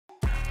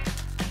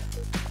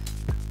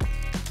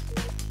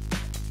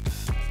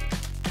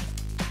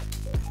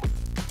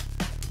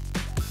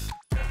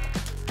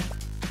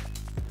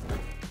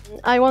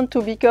I want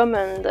to become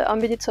an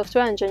embedded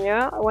software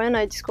engineer when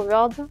I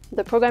discovered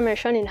the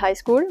programmation in high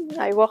school.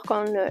 I work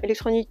on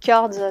electronic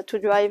cards to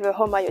drive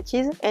home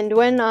IoTs, and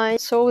when I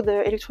saw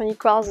the electronic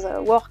cars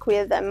work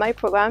with my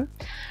program,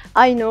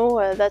 I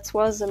know that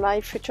was my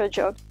future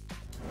job.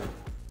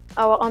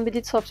 Our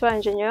embedded software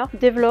engineer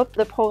developed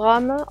the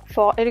program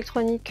for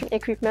electronic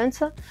equipment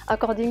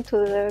according to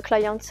the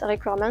client's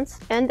requirements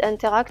and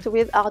interact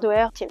with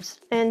hardware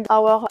teams. And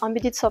our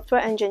embedded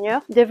software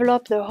engineer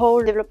developed the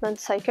whole development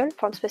cycle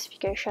from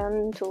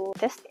specification to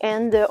test,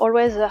 and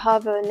always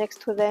have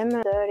next to them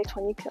the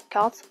electronic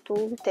cards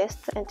to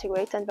test,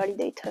 integrate and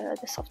validate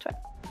the software.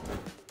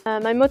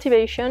 My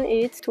motivation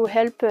is to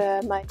help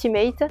my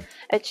teammates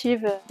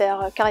achieve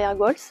their career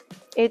goals.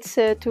 It's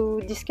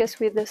to discuss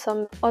with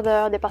some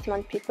other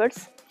department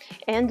peoples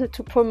and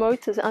to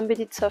promote the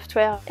embedded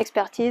software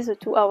expertise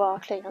to our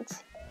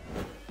clients.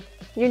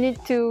 You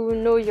need to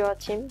know your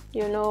team,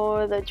 you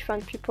know the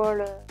different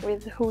people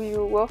with who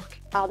you work,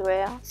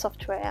 hardware,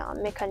 software,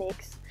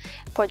 mechanics,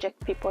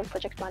 project people,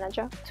 project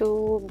manager,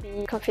 to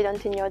be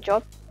confident in your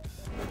job.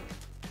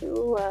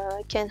 You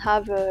can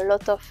have a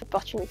lot of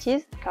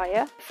opportunities in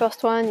career.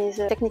 First one is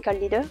a technical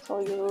leader, so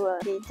you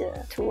lead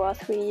 2 or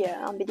 3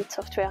 embedded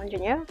software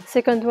engineers.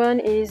 Second one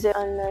is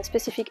a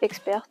specific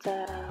expert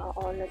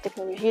on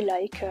technology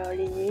like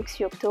Linux,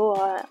 Yocto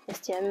or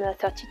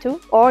STM32.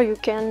 Or you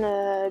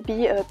can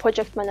be a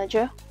project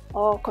manager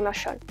or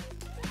commercial.